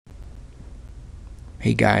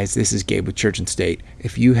Hey guys, this is Gabe with Church and State.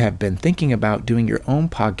 If you have been thinking about doing your own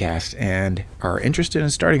podcast and are interested in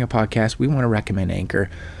starting a podcast, we want to recommend Anchor.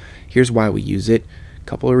 Here's why we use it. A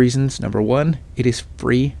couple of reasons. Number one, it is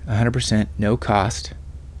free, 100%, no cost.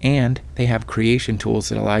 And they have creation tools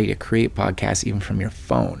that allow you to create podcasts even from your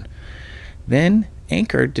phone. Then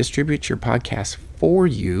Anchor distributes your podcast for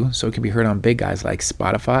you so it can be heard on big guys like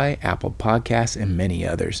Spotify, Apple Podcasts, and many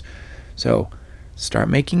others. So start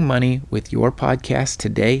making money with your podcast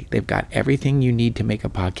today. They've got everything you need to make a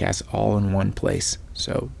podcast all in one place.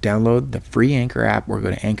 So download the free Anchor app or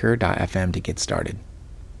go to anchor.fm to get started.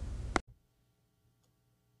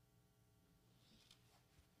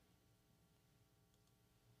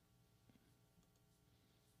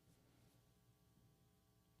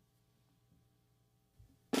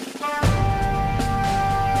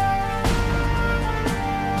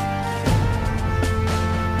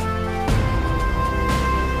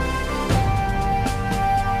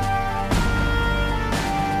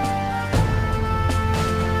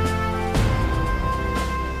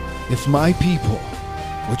 If my people,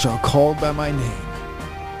 which are called by my name,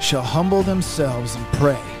 shall humble themselves and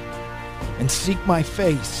pray, and seek my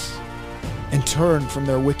face, and turn from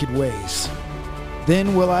their wicked ways,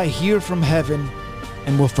 then will I hear from heaven,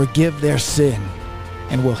 and will forgive their sin,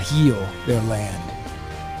 and will heal their land.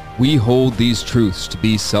 We hold these truths to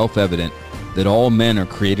be self-evident, that all men are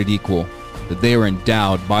created equal, that they are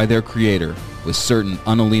endowed by their Creator with certain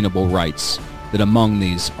unalienable rights, that among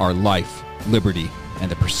these are life, liberty, and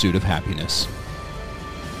the pursuit of happiness.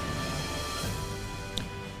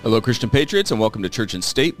 Hello, Christian Patriots, and welcome to Church and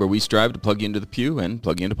State, where we strive to plug you into the pew and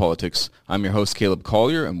plug you into politics. I'm your host, Caleb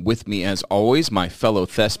Collier, and with me, as always, my fellow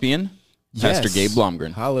thespian, Pastor Gabe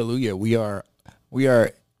Blomgren. Hallelujah. We are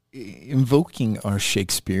invoking our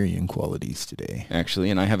Shakespearean qualities today. Actually,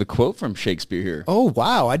 and I have a quote from Shakespeare here. Oh,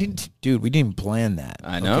 wow. We didn't plan that.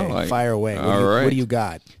 I know. Okay, fire away. What do you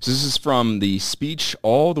got? So this is from the speech,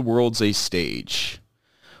 All the World's a Stage.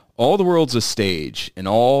 All the world's a stage, and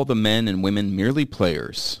all the men and women merely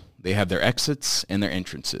players. They have their exits and their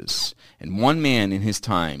entrances, and one man in his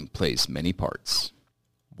time plays many parts.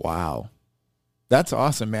 Wow. That's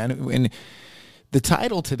awesome, man. And the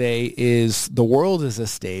title today is The World is a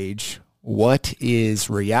Stage, What is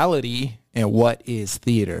Reality and What is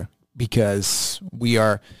Theater? Because we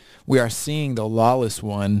are seeing the lawless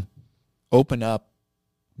one open up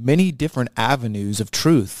many different avenues of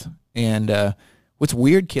truth. And what's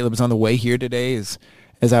weird, Caleb, is on the way here today is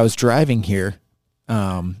as I was driving here,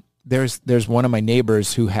 there's one of my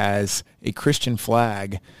neighbors who has a Christian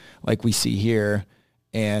flag like we see here,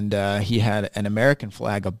 and he had an American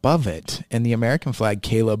flag above it. And the American flag,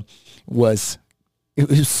 Caleb, it was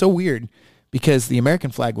so weird because the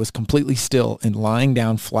American flag was completely still and lying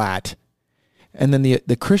down flat, and then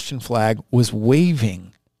the Christian flag was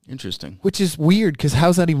waving. Interesting. Which is weird because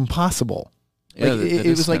how's that even possible? Yeah, it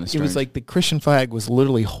was like the Christian flag was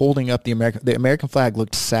literally holding up the American flag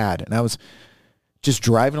looked sad, and I was just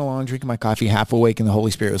driving along, drinking my coffee, half awake, and the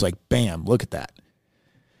Holy Spirit was like, bam, look at that.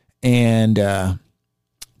 And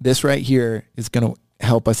this right here is going to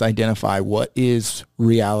help us identify what is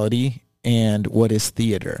reality and what is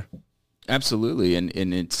theater. Absolutely, and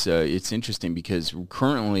it's interesting because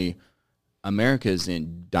currently America is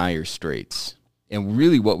in dire straits, and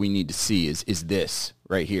really what we need to see is this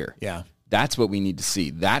right here. Yeah. That's what we need to see,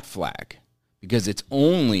 that flag, because it's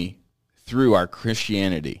only through our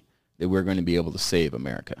Christianity that we're going to be able to save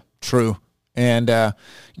America. True. And you're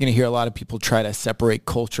going to hear a lot of people try to separate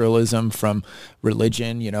culturalism from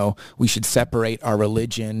religion. You know, we should separate our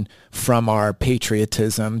religion from our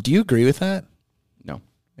patriotism. Do you agree with that? No.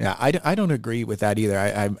 Yeah, I don't agree with that either.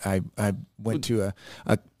 I went to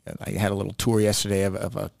I had a little tour yesterday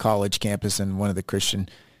of a college campus, and one of the Christian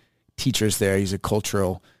teachers there, he's a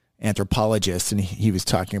cultural anthropologist, and he was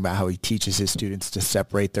talking about how he teaches his students to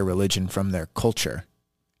separate their religion from their culture.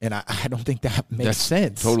 And I don't think that makes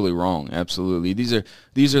sense. Totally wrong. Absolutely. These are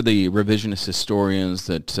the revisionist historians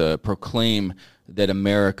that proclaim that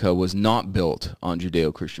America was not built on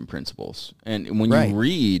Judeo-Christian principles. And when you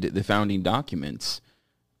read the founding documents,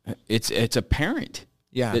 it's apparent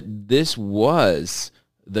that this was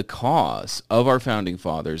the cause of our founding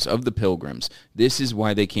fathers, of the Pilgrims. This is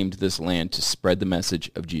why they came to this land, to spread the message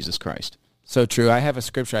of Jesus Christ. So true. I have a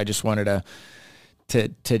scripture I just wanted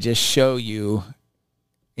to just show you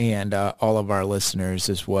and all of our listeners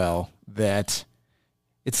as well, that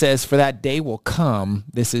it says, for that day will come.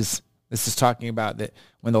 This is talking about that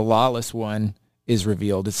when the lawless one is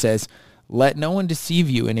revealed. It says, let no one deceive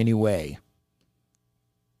you in any way.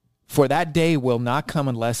 For that day will not come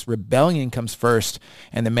unless rebellion comes first,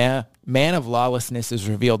 and the man of lawlessness is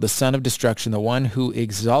revealed, the son of destruction, the one who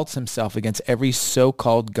exalts himself against every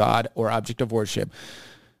so-called God or object of worship.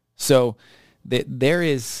 So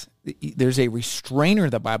there's a restrainer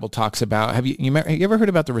the Bible talks about. Have you ever heard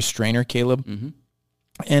about the restrainer, Caleb? Mm-hmm.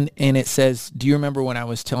 And it says, do you remember when I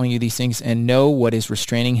was telling you these things? And know what is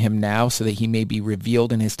restraining him now, so that he may be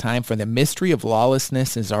revealed in his time. For the mystery of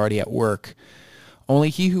lawlessness is already at work. Only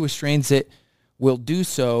he who restrains it will do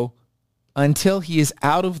so until he is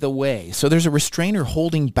out of the way. So there's a restrainer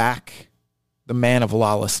holding back the man of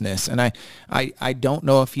lawlessness. And I don't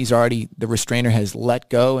know if the restrainer has let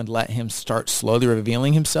go and let him start slowly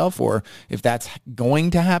revealing himself, or if that's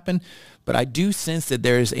going to happen. But I do sense that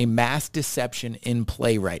there is a mass deception in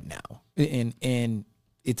play right now. And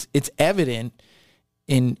it's evident,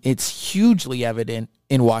 it's hugely evident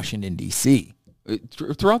in Washington, D.C.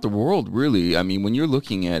 Throughout the world, really. I mean, when you're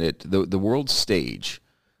looking at it, the world stage,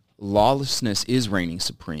 lawlessness is reigning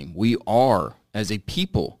supreme. We are, as a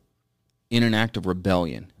people, in an act of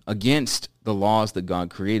rebellion against the laws that God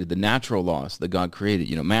created, the natural laws that God created.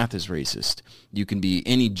 You know, math is racist. You can be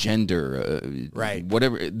any gender, right?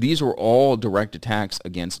 Whatever. These are all direct attacks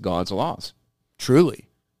against God's laws. Truly.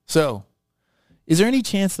 So, is there any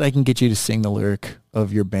chance that I can get you to sing the lyric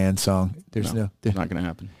of your band song? It's not going to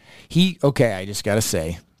happen. I just got to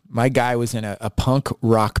say, my guy was in a punk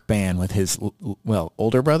rock band with his,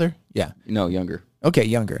 older brother? Yeah. No, younger. Okay,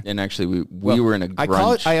 younger. And actually, we were in a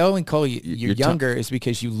grunge. I only call you you're younger is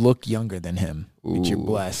because you look younger than him, which you're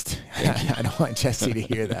blessed. I don't want Jesse to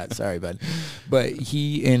hear that. Sorry, bud. But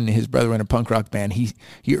he and his brother were in a punk rock band. He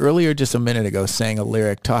earlier, just a minute ago, sang a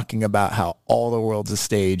lyric talking about how all the world's a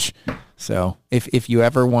stage. So if you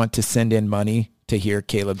ever want to send in money to hear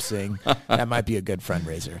Caleb sing, that might be a good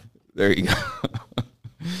fundraiser. There you go.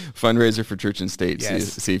 Fundraiser for Church and State.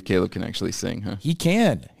 Yes. See if Caleb can actually sing, huh? He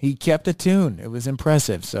can. He kept a tune. It was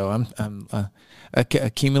impressive. So I'm a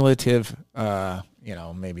cumulative,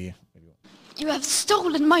 maybe. You have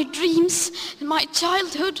stolen my dreams and my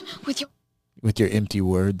childhood with your empty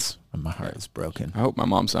words. My heart is broken. I hope my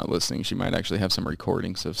mom's not listening. She might actually have some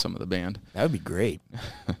recordings of some of the band. That would be great.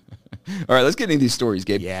 All right, let's get into these stories,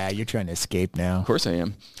 Gabe. Yeah, you're trying to escape now. Of course I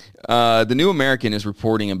am. The New American is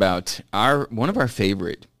reporting about one of our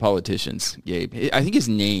favorite politicians, Gabe. I think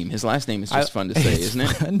his last name is just fun to say, isn't it?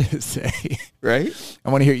 Fun to say. Right? I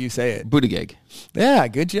want to hear you say it. Buttigieg. Yeah,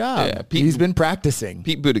 good job. Yeah, he's been practicing.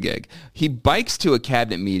 Pete Buttigieg. He bikes to a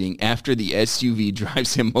cabinet meeting after the SUV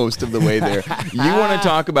drives him most of the way there. You want to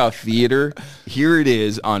talk about theater? Here it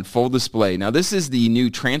is on full display. Now, this is the new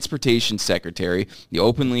transportation secretary, the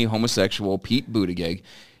openly homosexual Pete Buttigieg,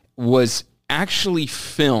 was actually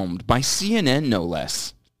filmed by CNN, no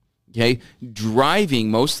less. Okay, driving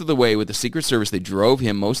most of the way with the Secret Service. They drove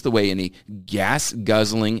him most of the way in a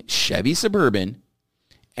gas-guzzling Chevy Suburban.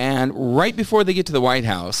 And right before they get to the White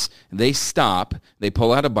House, they stop. They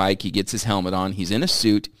pull out a bike. He gets his helmet on. He's in a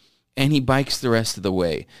suit. And he bikes the rest of the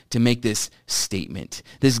way to make this statement,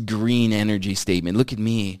 this green energy statement. Look at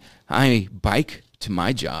me. I bike to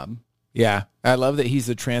my job. Yeah, I love that he's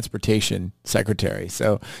the transportation secretary.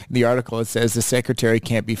 So in the article, it says the secretary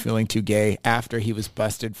can't be feeling too gay after he was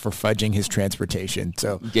busted for fudging his transportation.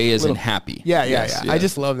 So gay isn't happy. Yeah. I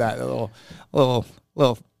just love that little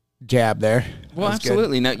jab there. Well,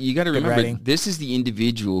 absolutely. Good. Now, you got to remember, this is the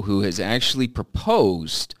individual who has actually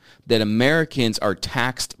proposed that Americans are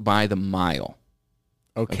taxed by the mile.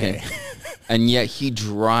 Okay. And yet he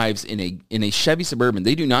drives in a Chevy Suburban.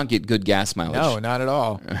 They do not get good gas mileage. No, not at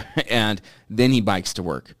all. And then he bikes to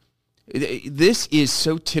work. This is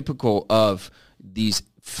so typical of these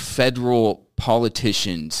federal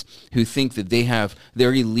politicians who think that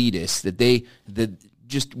they're elitists, that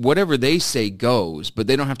just whatever they say goes, but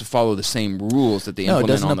they don't have to follow the same rules that they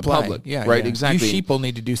implement on the public. Yeah, right, yeah. Exactly. You sheeple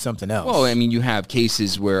need to do something else. Well, I mean, you have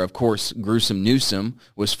cases where, of course, Gruesome Newsom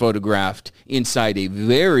was photographed inside a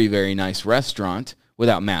very, very nice restaurant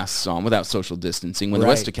without masks on, without social distancing, when the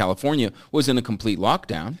rest of California was in a complete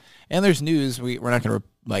lockdown. And there's news, we're not going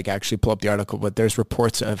to actually pull up the article, but there's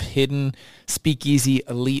reports of hidden speakeasy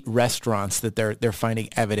elite restaurants that they're finding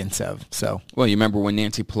evidence of. So, well, you remember when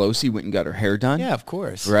Nancy Pelosi went and got her hair done? Yeah, of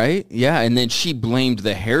course. Right? Yeah, and then she blamed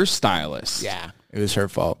the hairstylist. Yeah, it was her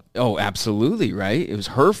fault. Oh, absolutely, right? It was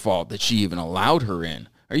her fault that she even allowed her in.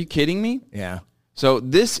 Are you kidding me? Yeah. So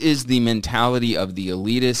this is the mentality of the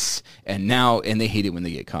elitists, and they hate it when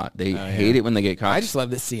they get caught. They hate it when they get caught. I just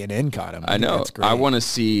love that CNN caught him. I know. That's great. I want to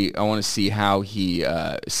see how he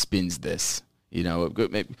spins this. You know,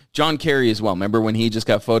 John Kerry as well. Remember when he just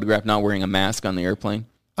got photographed not wearing a mask on the airplane?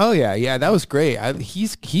 Oh yeah, that was great.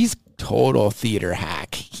 He's total theater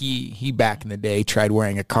hack. He back in the day tried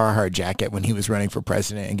wearing a Carhartt jacket when he was running for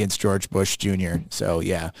president against George Bush Jr. So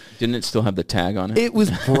yeah. Didn't it still have the tag on it? It was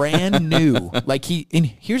brand new. Like and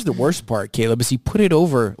here's the worst part, Caleb, is he put it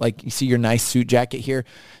over, like you see your nice suit jacket here.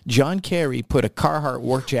 John Kerry put a Carhartt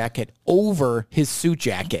work jacket over his suit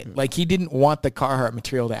jacket. Like he didn't want the Carhartt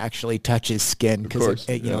material to actually touch his skin because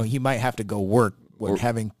you know, he might have to go work when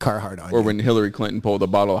having Carhartt on. Or when Hillary Clinton pulled a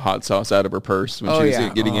bottle of hot sauce out of her purse when she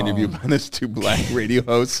was getting interviewed by those two black radio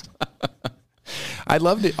hosts. I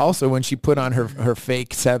loved it also when she put on her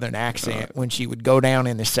fake Southern accent when she would go down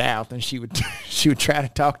in the South and she would try to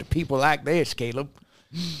talk to people like this, Caleb.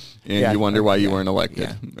 And you wonder why you weren't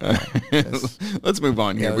elected. Yeah. Let's move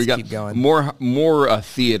on here. Yeah, we got keep going. more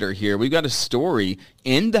theater here. We've got a story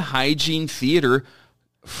in the hygiene theater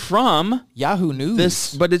from Yahoo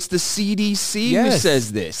News. But it's the CDC who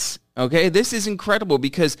says this. Okay, this is incredible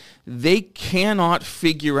because they cannot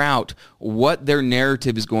figure out what their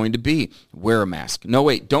narrative is going to be. Wear a mask. No,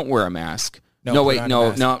 wait, don't wear a mask. No, wait,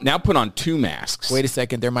 no. Now put on 2 masks. Wait a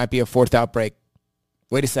second, there might be a 4th outbreak.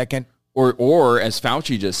 Wait a second. Or as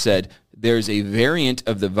Fauci just said, there's a variant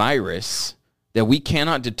of the virus that we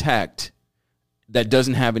cannot detect that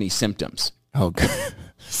doesn't have any symptoms. Oh, God.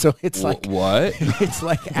 So it's like what? It's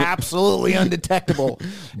like absolutely undetectable.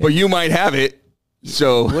 But you might have it.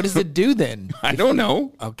 So what does it do then? I don't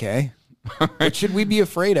know. Okay. What should we be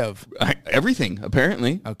afraid of? Everything,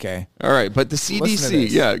 apparently. Okay. All right, but the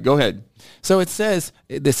CDC, go ahead. So it says,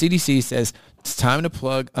 the CDC says it's time to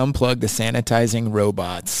unplug the sanitizing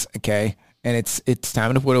robots, okay? And it's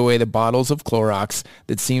time to put away the bottles of Clorox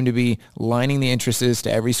that seem to be lining the entrances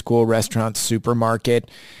to every school, restaurant, supermarket,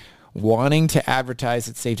 wanting to advertise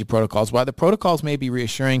its safety protocols. While the protocols may be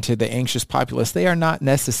reassuring to the anxious populace, they are not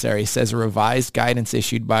necessary, says a revised guidance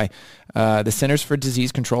issued by the Centers for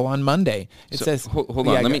Disease Control on Monday. It says, hold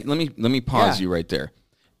on, let me pause you right there.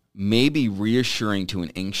 May be reassuring to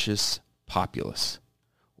an anxious populace.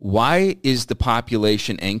 Why is the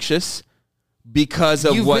population anxious? Because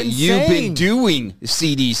of what you've been doing,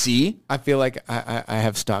 CDC. I feel like I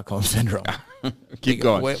have Stockholm Syndrome. Keep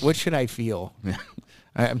going. What should I feel?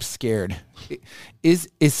 I'm scared.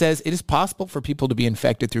 It says it is possible for people to be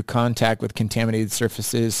infected through contact with contaminated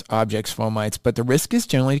surfaces, objects, fomites, but the risk is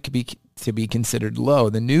generally to be considered low.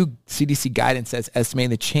 The new CDC guidance says estimating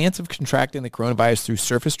the chance of contracting the coronavirus through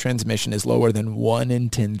surface transmission is lower than 1 in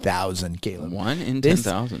 10,000, Caleb. 1 in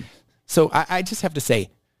 10,000. So I just have to say,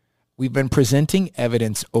 we've been presenting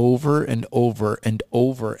evidence over and over and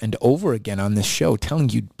over and over again on this show, telling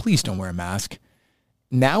you, please don't wear a mask.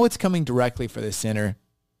 Now it's coming directly for the Center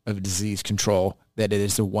of Disease Control that it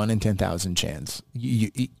is a 1 in 10,000 chance.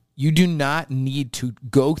 You do not need to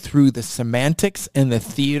go through the semantics and the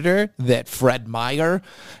theater that Fred Meyer.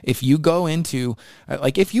 If you go into,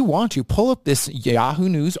 if you want to, pull up this Yahoo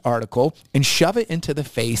News article and shove it into the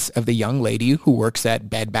face of the young lady who works at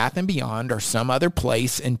Bed Bath & Beyond or some other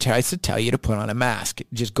place and tries to tell you to put on a mask.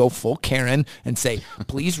 Just go full Karen and say,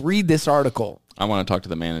 please read this article. I want to talk to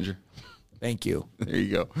the manager. Thank you. There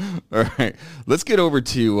you go. All right. Let's get over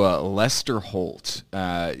to Lester Holt.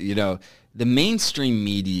 The mainstream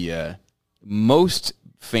media, most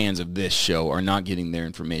fans of this show are not getting their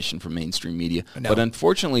information from mainstream media. No. But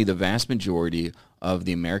unfortunately, the vast majority of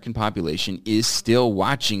the American population is still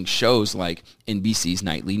watching shows like NBC's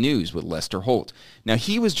Nightly News with Lester Holt. Now,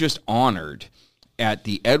 he was just honored at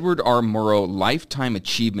the Edward R. Murrow Lifetime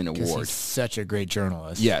Achievement Award. He's such a great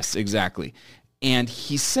journalist. Yes, exactly. And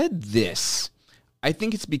he said this. I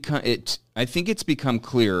think it's become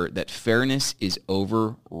clear that fairness is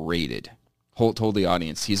overrated. Holt told the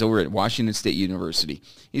audience. He's over at Washington State University.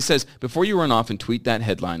 He says, before you run off and tweet that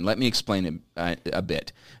headline, let me explain a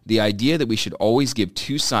bit. The idea that we should always give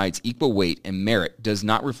 2 sides equal weight and merit does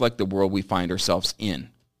not reflect the world we find ourselves in.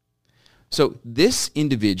 So this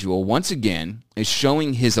individual, once again, is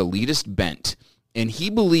showing his elitist bent. And he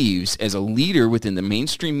believes, as a leader within the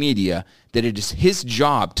mainstream media, that it is his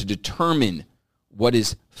job to determine what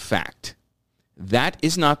is fact. That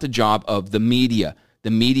is not the job of the media.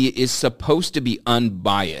 The media is supposed to be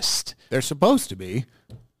unbiased. They're supposed to be.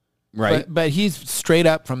 Right. But he's straight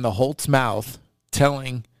up from the Holt's mouth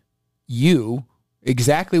telling you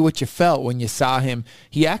exactly what you felt when you saw him.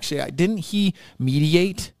 Didn't he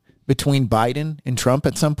mediate between Biden and Trump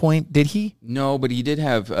at some point? Did he? No, but he did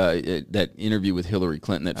have that interview with Hillary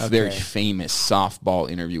Clinton, that very famous softball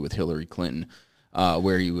interview with Hillary Clinton.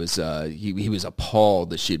 where he was appalled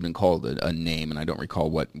that she had been called a name, and I don't recall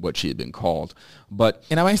what she had been called. But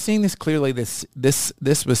and am I seeing this clearly? This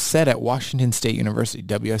was said at Washington State University,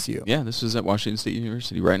 WSU. Yeah, this was at Washington State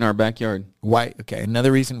University, right in our backyard. Why? Okay,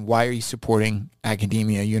 another reason. Why are you supporting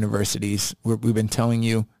academia, universities? We've been telling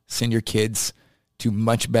you, send your kids to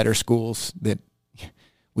much better schools. That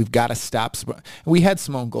we've got to stop. We had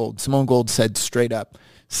Simone Gold. Simone Gold said straight up,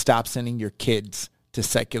 stop sending your kids to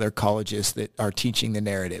secular colleges that are teaching the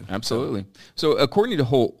narrative. Absolutely. So according to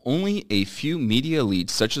Holt, only a few media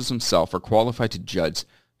elites such as himself are qualified to judge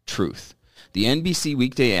truth. The NBC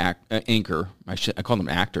weekday anchor, I call him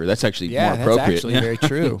actor, that's actually more appropriate. Yeah, that's actually very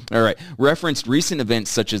true. All right. Referenced recent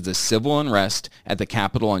events such as the civil unrest at the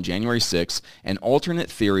Capitol on January 6th and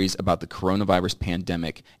alternate theories about the coronavirus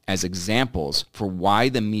pandemic as examples for why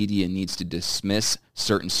the media needs to dismiss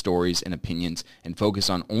certain stories and opinions and focus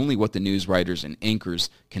on only what the news writers and anchors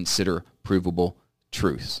consider provable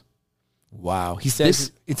truths. Wow. He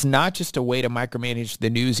says it's not just a way to micromanage the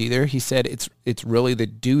news either. He said it's really the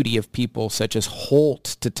duty of people such as Holt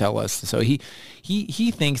to tell us. So he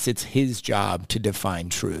thinks it's his job to define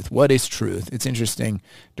truth. What is truth? It's interesting.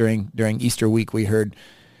 During Easter week, we heard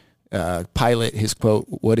Pilate, his quote,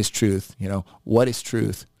 "What is truth?" What is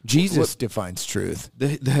truth? Jesus defines truth.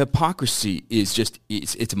 The hypocrisy is just,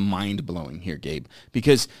 it's mind-blowing here, Gabe,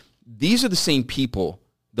 because these are the same people,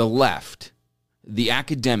 the left, the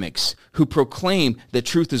academics, who proclaim that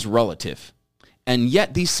truth is relative. And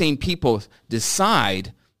yet these same people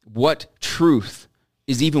decide what truth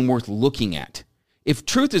is even worth looking at. If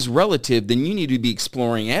truth is relative, then you need to be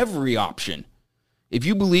exploring every option. If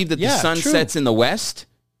you believe that the sun sets in the west,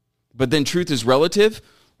 but then truth is relative,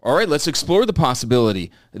 all right, let's explore the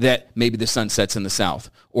possibility that maybe the sun sets in the south.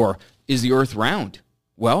 Or is the earth round?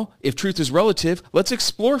 Well, if truth is relative, let's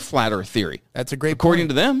explore flat earth theory. That's a great point. According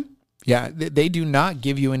to them. Yeah, they do not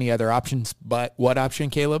give you any other options, but what option,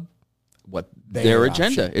 Caleb? What their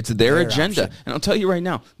agenda. Option. It's their agenda. Option. And I'll tell you right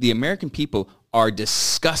now, the American people are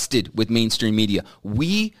disgusted with mainstream media.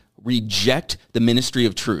 We reject the ministry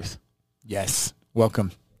of truth. Yes.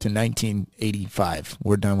 Welcome to 1985.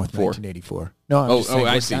 We're done with 1984. No, I'm just saying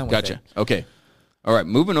I see. Gotcha. Okay. All right,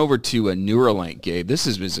 moving over to Neuralink, Gabe. This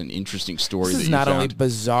is an interesting story. This is not only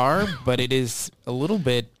bizarre, but it is a little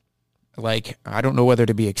bit like, I don't know whether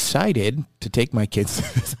to be excited to take my kids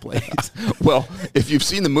to this place. Well, if you've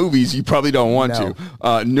seen the movies, you probably don't want to.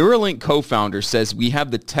 Neuralink co-founder says we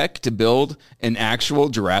have the tech to build an actual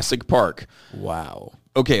Jurassic Park. Wow.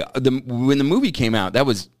 Okay, when the movie came out, that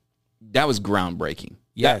was groundbreaking.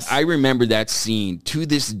 Yes. I remember that scene to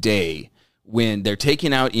this day when they're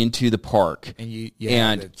taken out into the park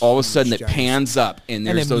and all of a sudden it pans up and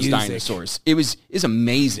there's those dinosaurs. It's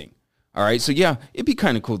amazing. All right, so yeah, it'd be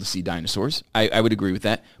kind of cool to see dinosaurs. I would agree with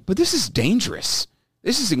that. But this is dangerous.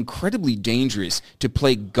 This is incredibly dangerous to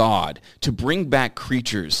play God, to bring back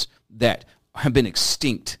creatures that have been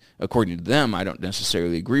extinct, according to them. I don't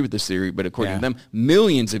necessarily agree with this theory, but according to them,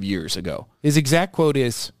 millions of years ago. His exact quote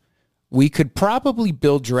is, "We could probably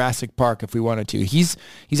build Jurassic Park if we wanted to." He's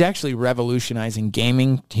actually revolutionizing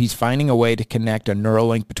gaming. He's finding a way to connect a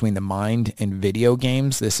Neuralink between the mind and video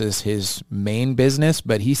games. This is his main business,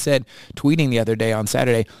 but he said, tweeting the other day on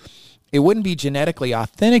Saturday, it wouldn't be genetically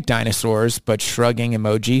authentic dinosaurs, but shrugging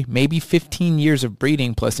emoji, maybe 15 years of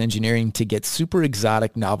breeding plus engineering to get super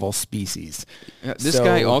exotic novel species. This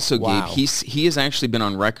guy also gave, he has actually been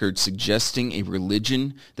on record suggesting a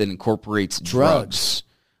religion that incorporates drugs.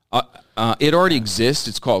 It already exists.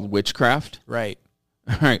 It's called witchcraft. Right.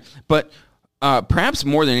 All right. But perhaps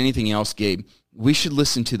more than anything else, Gabe, we should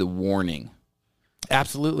listen to the warning.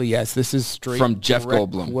 Absolutely, yes. This is straight from Jeff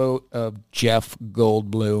Goldblum. Quote of Jeff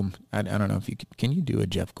Goldblum. I don't know if you can you do a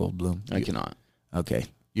Jeff Goldblum? I cannot. Okay.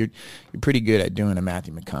 You're pretty good at doing a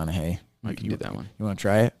Matthew McConaughey. I can do that one. You want to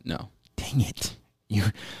try it? No. Dang it.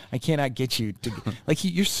 I cannot get you to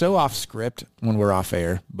you're so off script when we're off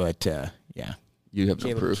air, but yeah. You have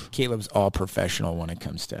no proof. Caleb's all professional when it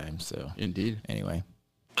comes time. So indeed. Anyway,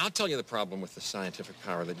 I'll tell you the problem with the scientific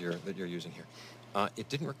power that you're using here. It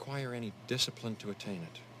didn't require any discipline to attain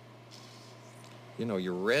it. You know,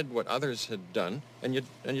 you read what others had done, and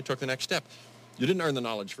you took the next step. You didn't earn the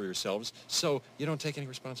knowledge for yourselves, so you don't take any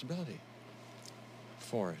responsibility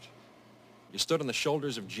for it. You stood on the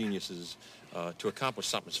shoulders of geniuses to accomplish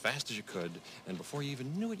something as fast as you could, and before you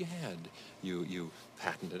even knew what you had, you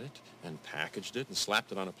patented it and packaged it and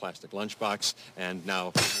slapped it on a plastic lunchbox, and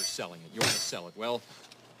now you're selling it. You want to sell it. Well,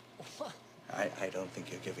 I don't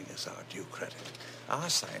think you're giving us our due credit. Our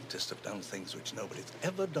scientists have done things which nobody's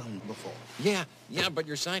ever done before. Yeah, but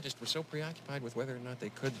your scientists were so preoccupied with whether or not they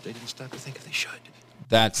could, they didn't stop to think if they should.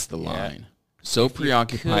 That's the line. So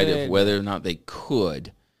preoccupied of whether or not they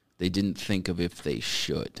could, they didn't think of if they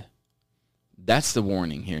should. That's the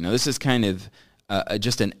warning here. Now, this is kind of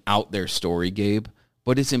just an out there story, Gabe,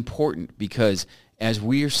 but it's important because as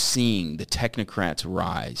we are seeing the technocrats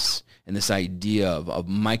rise and this idea of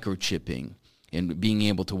microchipping and being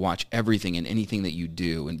able to watch everything and anything that you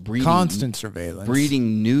do and breeding constant surveillance,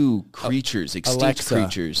 breeding new creatures, extinct Alexa.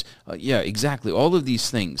 creatures. Yeah, exactly. All of these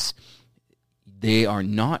things, they are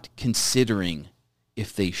not considering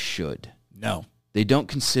if they should. No. They don't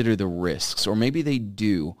consider the risks, or maybe they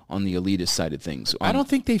do on the elitist side of things. I don't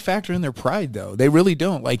think they factor in their pride, though. They really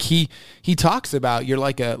don't. Like he talks about, you're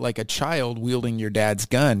like a child wielding your dad's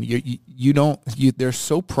gun. They're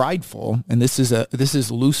so prideful, and this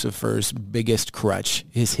is Lucifer's biggest crutch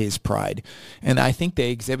is his pride, and I think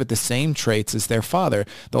they exhibit the same traits as their father,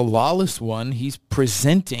 the lawless one. He's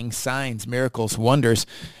presenting signs, miracles, wonders,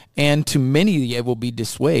 and to many it will be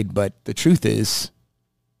dissuaded. But the truth is,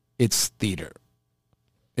 it's theater.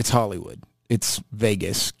 It's Hollywood. It's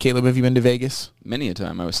Vegas. Caleb, have you been to Vegas? Many a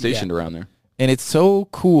time. I was stationed around there. And it's so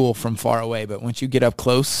cool from far away, but once you get up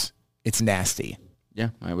close, it's nasty.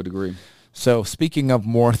 Yeah, I would agree. So speaking of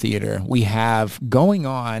more theater, we have going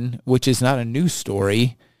on, which is not a news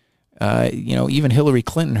story. Even Hillary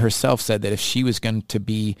Clinton herself said that if she was going to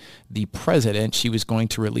be the president, she was going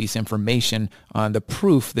to release information on the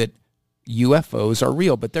proof that UFOs are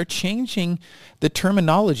real, but they're changing the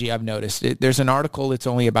terminology. I've noticed there's an article that's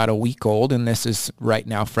only about a week old, and this is right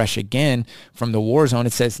now fresh again from the war zone.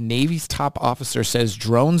 It says Navy's top officer says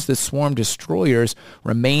drones that swarm destroyers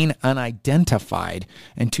remain unidentified.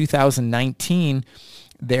 In 2019,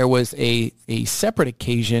 there was a separate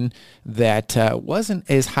occasion that wasn't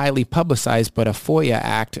as highly publicized, but a FOIA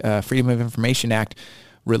Act, Freedom of Information Act,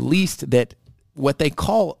 released that what they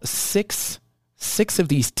call six of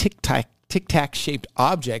these tic-tac shaped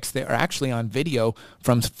objects that are actually on video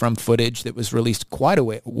from footage that was released quite a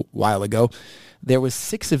while ago. There was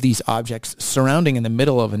 6 of these objects surrounding in the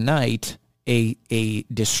middle of a night a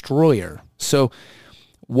destroyer. So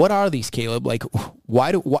what are these, Caleb? Like,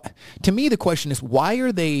 why? To me, the question is, why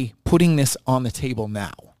are they putting this on the table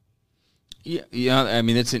now? Yeah. I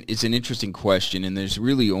mean, it's an interesting question, and there's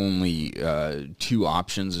really only 2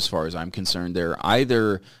 options as far as I'm concerned. They're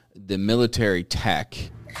either the military tech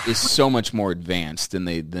is so much more advanced than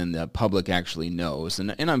the public actually knows,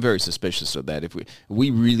 and I'm very suspicious of that. If we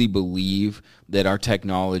really believe that our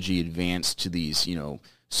technology advanced to these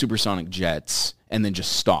supersonic jets and then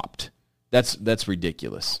just stopped, that's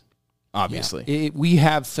ridiculous. Obviously, yeah. We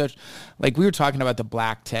have such, like we were talking about the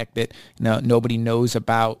black tech that nobody knows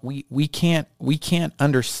about. We can't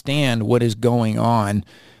understand what is going on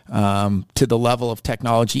to the level of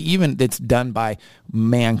technology, even that's done by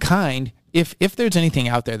mankind. If there's anything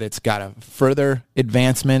out there that's got a further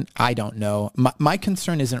advancement, I don't know. My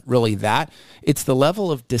concern isn't really that. It's the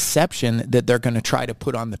level of deception that they're going to try to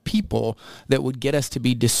put on the people that would get us to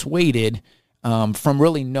be dissuaded from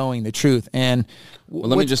really knowing the truth. And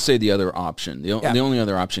let me just say the other option. The only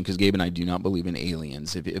other option, because Gabe and I do not believe in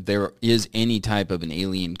aliens. If there is any type of an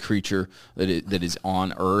alien creature that is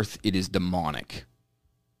on Earth, it is demonic.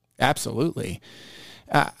 Absolutely.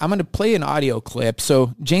 I'm going to play an audio clip.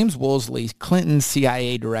 So James Woolsey, Clinton's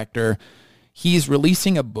CIA director, he's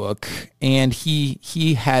releasing a book, and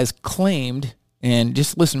he has claimed, and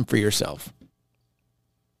just listen for yourself.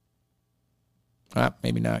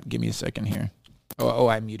 Maybe not. Give me a second here. Oh,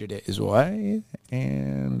 I muted it as well.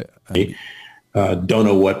 And don't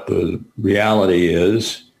know what the reality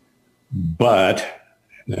is, but,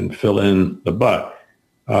 and fill in the but.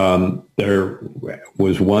 There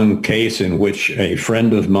was one case in which a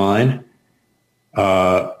friend of mine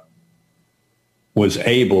was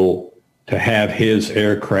able to have his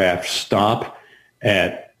aircraft stop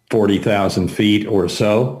at 40,000 feet or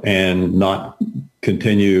so and not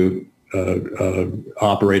continue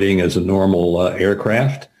operating as a normal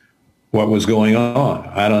aircraft. What was going on?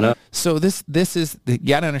 I don't know. So this is, you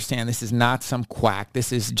got to understand, this is not some quack.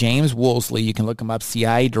 This is James Woolsey. You can look him up,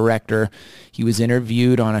 CIA director. He was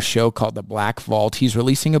interviewed on a show called The Black Vault. He's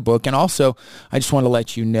releasing a book. And also, I just want to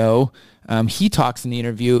let you know, he talks in the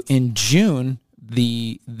interview in June,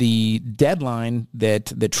 the deadline that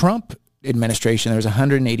the Trump administration, there's a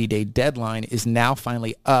 180-day deadline, is now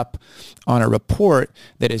finally up on a report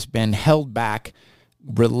that has been held back,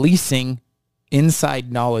 releasing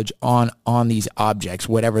inside knowledge on these objects,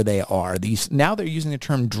 whatever they are. Now they're using the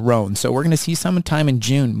term drone. So we're going to see sometime in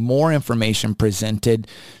June more information presented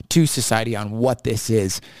to society on what this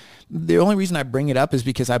is. The only reason I bring it up is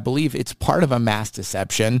because I believe it's part of a mass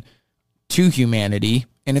deception to humanity.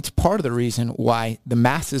 And it's part of the reason why the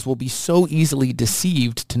masses will be so easily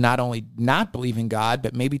deceived to not only not believe in God,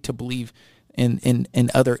 but maybe to believe in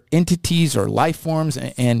other entities or life forms,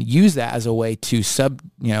 and use that as a way to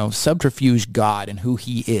subterfuge God and who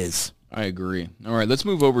he is. I agree. All right, let's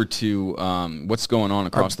move over to what's going on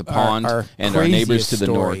across the pond and our neighbors to the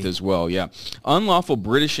north as well. Yeah. Unlawful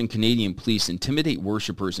British and Canadian police intimidate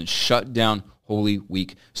worshipers and shut down Holy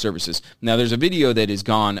Week services. Now, there's a video that has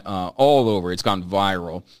gone all over. It's gone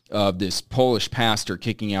viral of this Polish pastor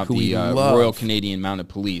kicking out the Royal Canadian Mounted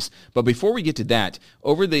Police. But before we get to that,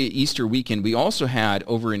 over the Easter weekend, we also had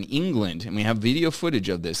over in England, and we have video footage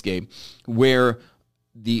of this, Gabe, where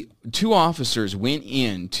the two officers went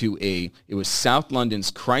into it was South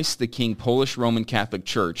London's Christ the King Polish Roman Catholic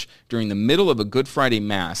Church during the middle of a Good Friday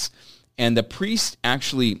Mass, and the priest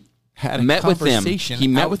actually met with them. He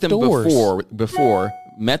met with them before,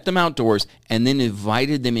 met them outdoors, and then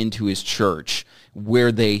invited them into his church,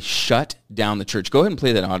 where they shut down the church. Go ahead and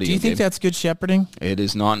play that audio. Do you think that's good shepherding? It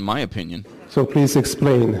is not, in my opinion. So please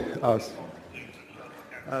explain us.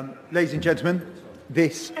 Ladies and gentlemen,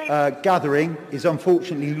 this gathering is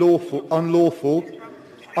unfortunately unlawful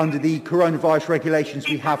under the coronavirus regulations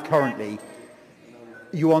we have currently.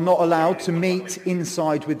 You are not allowed to meet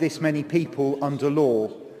inside with this many people under law.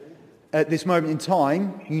 At this moment in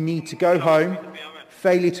time, you need to go home.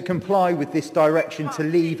 Failure to comply with this direction to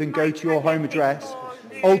leave and go to your home address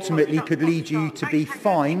ultimately could lead you to be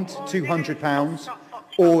fined £200,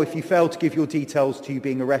 or if you fail to give your details, to you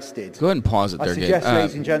being arrested. Go ahead and pause it there, Gabe. I suggest,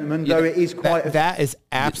 ladies and gentlemen, though it is quite... That is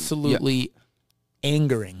absolutely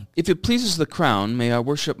angering. If it pleases the crown, may I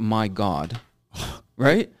worship my God.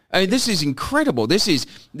 Right? I mean, this is incredible. This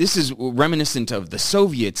is reminiscent of the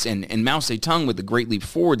Soviets and Mao Zedong with the Great Leap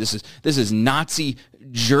Forward. This is Nazi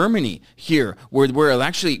Germany here, where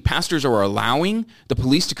actually pastors are allowing the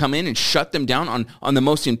police to come in and shut them down on the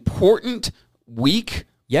most important week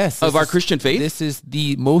of our Christian faith. This is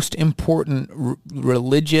the most important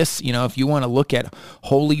religious, if you want to look at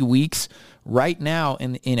holy weeks right now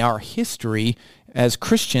in our history as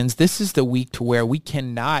Christians, this is the week to where we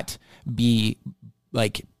cannot be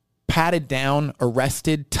patted down,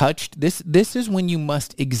 arrested, touched. This is when you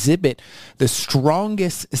must exhibit the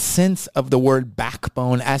strongest sense of the word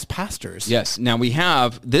backbone as pastors. Yes. Now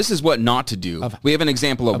this is what not to do. We have an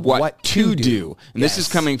example of what to do. And this is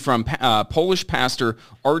coming from Polish pastor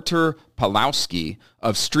Artur Pawlowski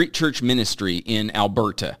of Street Church Ministry in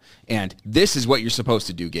Alberta. And this is what you're supposed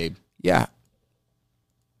to do, Gabe. Yeah.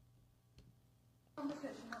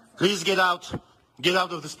 Please get out. Get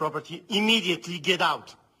out of this property. Immediately get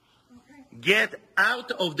out. Get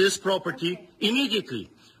out of this property immediately.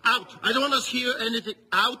 Out. I don't want to hear anything.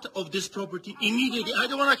 Out of this property immediately. I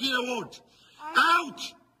don't want to hear a word.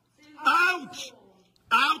 Out. Out.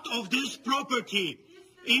 Out of this property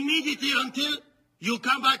immediately until you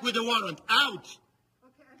come back with a warrant. Out.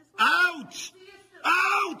 Out.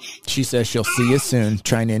 Out. She says she'll see you soon,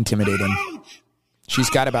 trying to intimidate him. She's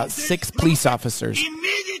got about 6 police officers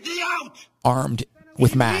immediately out. Armed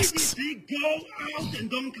with masks. Immediately go out and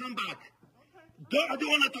don't come back. I don't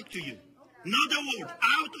want to talk to you. Not a word.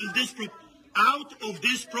 Out of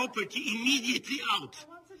this property. Immediately out.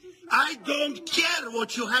 I don't care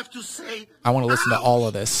what you have to say. I want to listen to all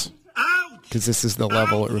of this. Out. Because this is the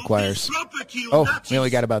level it requires. Oh, we only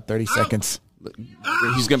got about 30 seconds.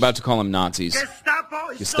 He's about to call them Nazis.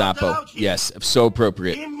 Gestapo. Yes, so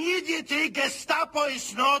appropriate. Immediately, Gestapo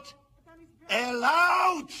is not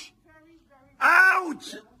allowed.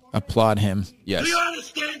 Out. Applaud him. Yes. Do you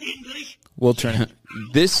understand English? We'll turn it.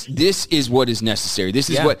 This is what is necessary. This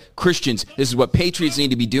is what Christians, this is what patriots need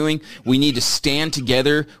to be doing. We need to stand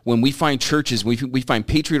together when we find churches, we find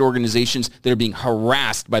patriot organizations that are being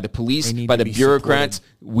harassed by the police, by the bureaucrats.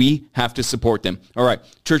 Supported. We have to support them. All right.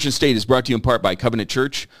 Church and State is brought to you in part by Covenant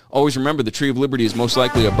Church. Always remember the tree of liberty is most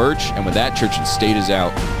likely a birch, and with that, Church and State is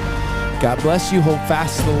out. God bless you. Hold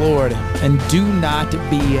fast to the Lord, and do not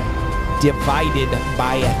be divided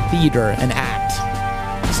by a theater, an act.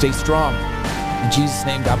 Stay strong. In Jesus'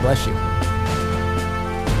 name, God bless you.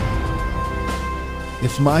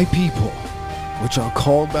 If my people, which are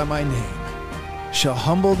called by my name, shall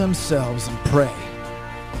humble themselves and pray,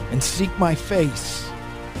 and seek my face,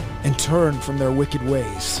 and turn from their wicked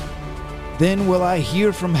ways, then will I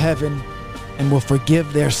hear from heaven, and will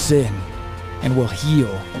forgive their sin, and will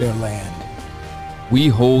heal their land. We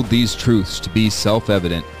hold these truths to be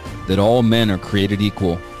self-evident, that all men are created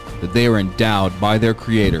equal, that they are endowed by their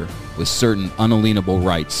Creator with certain unalienable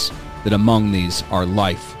rights, that among these are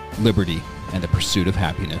life, liberty, and the pursuit of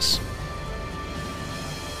happiness.